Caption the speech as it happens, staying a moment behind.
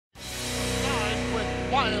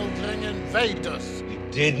wildling invade us. We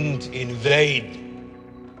didn't invade.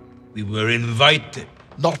 We were invited.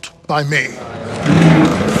 Not by me.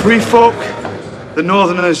 Free folk, the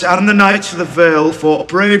Northerners and the Knights of the Vale fought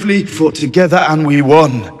bravely, fought together, and we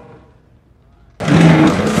won.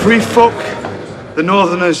 Free folk, the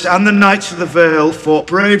Northerners and the Knights of the Vale fought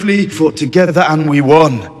bravely, fought together, and we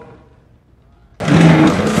won.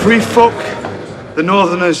 Free folk, the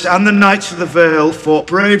Northerners and the Knights of the Vale fought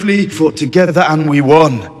bravely, fought together, and we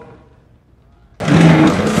won.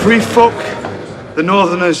 Free folk, the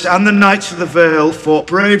Northerners and the Knights of the Vale fought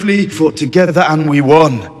bravely, fought together, and we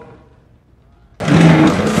won.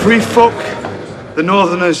 Free folk, the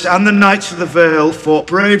Northerners and the Knights of the Vale fought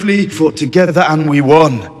bravely, fought together, and we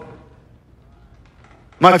won.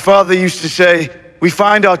 My father used to say, we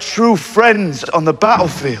find our true friends on the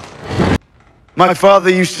battlefield. My father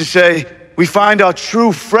used to say, we find our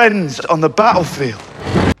true friends on the battlefield.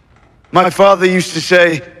 My father used to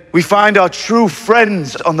say, we find our true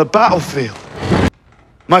friends on the battlefield.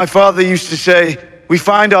 My father used to say, we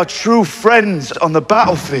find our true friends on the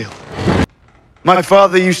battlefield. My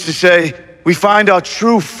father used to say, we find our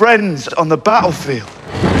true friends on the battlefield.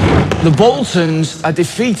 The Boltons are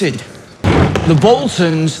defeated. The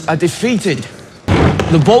Boltons are defeated.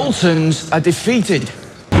 The Boltons are defeated.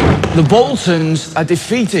 The Boltons are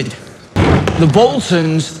defeated. The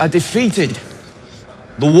Boltons are defeated.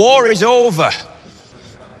 The war is over.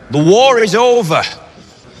 The war is over.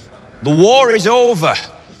 The war is over.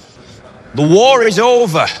 The war is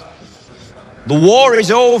over. The war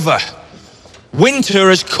is over. Winter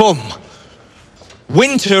has come.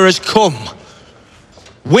 Winter has come.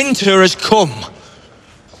 Winter has come.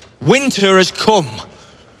 Winter has come.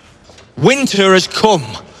 Winter has come.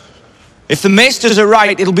 If the Maesters are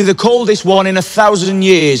right, it'll be the coldest one in 1,000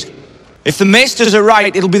 years. If the Maesters are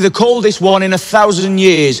right, it'll be the coldest one in 1,000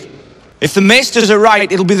 years. If the Maesters are right,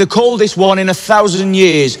 it'll be the coldest one in 1,000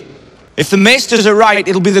 years. If the Maesters are right,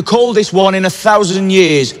 it'll be the coldest one in 1,000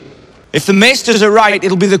 years. If the Maesters are right,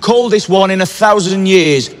 it'll be the coldest one in 1,000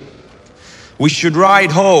 years. We should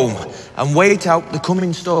ride home and wait out the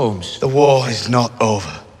coming storms. The war is not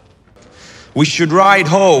over. We should ride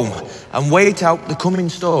home and wait out the coming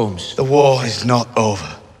storms. The war is not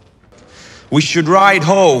over. We should ride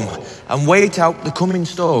home and wait out the coming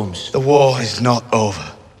storms. The war is not over.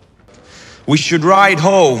 We should ride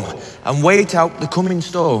home and wait out the coming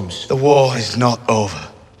storms. The war is not over.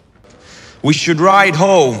 We should ride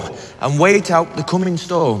home and wait out the coming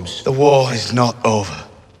storms. The war is not over.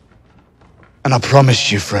 And I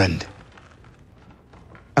promise you, friend.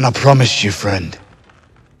 And I promise you, friend.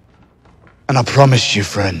 And I promise you,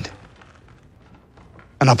 friend.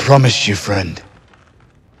 And I promise you, friend.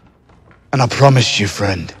 And I promise you,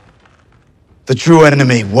 friend. The true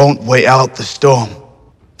enemy won't wait out the storm.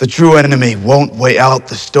 The true enemy won't wait out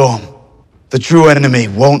the storm. The true enemy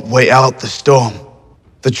won't wait out the storm.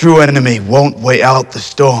 The true enemy won't wait out the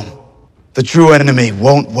storm. The true enemy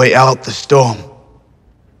won't wait out the storm.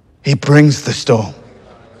 He brings the storm.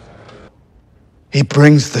 He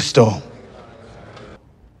brings the storm.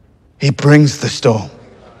 He brings the storm.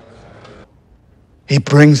 He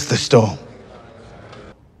brings the storm.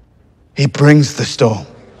 He brings the storm.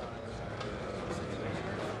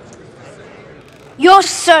 Your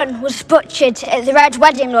son was butchered at the Red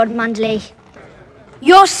Wedding, Lord Manderley.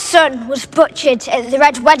 Your son was butchered at the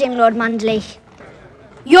Red Wedding, Lord Manderley.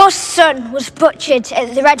 Your son was butchered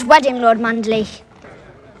at the Red Wedding, Lord Manderley.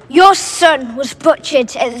 Your son was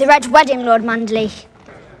butchered at the Red Wedding, Lord Manderley.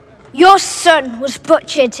 Your son was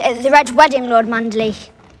butchered at the Red Wedding, Lord Manderley.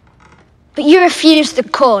 But you refused the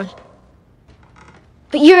call.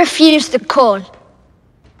 But you refused the call.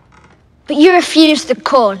 But you refused the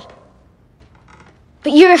call.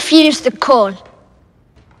 But you refused the call.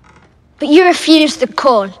 But you refused the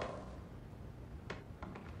call.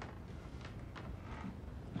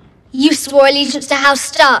 You swore allegiance to House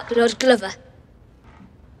Stark, Lord Glover.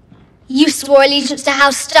 You swore allegiance to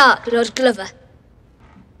House Stark, Lord Glover.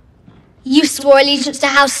 You swore allegiance to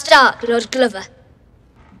House Stark, Lord Glover.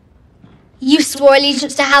 You swore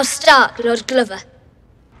allegiance to House Stark, Lord Glover.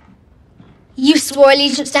 You swore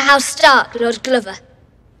allegiance to House Stark, Lord Glover.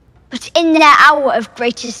 But in their hour of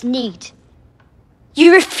greatest need,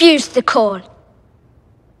 you refused the call.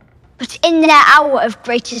 But in their hour of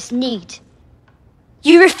greatest need,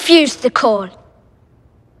 you refused the call.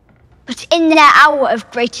 But in their hour of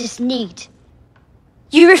greatest need,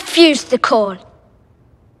 you refused the call.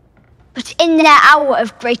 But in their hour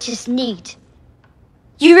of greatest need,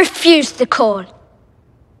 you refused the call.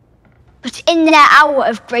 But in their hour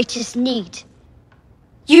of greatest need,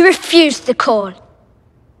 you refused the call.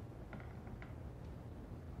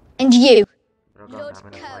 And Lord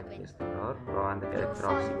Kerwin. Lo عندك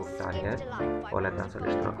إلكترون سيبوك تعليقات ولا تنسى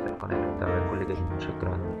الاشتراك في القناة للمتابعة كل جديد.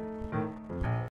 شكرا.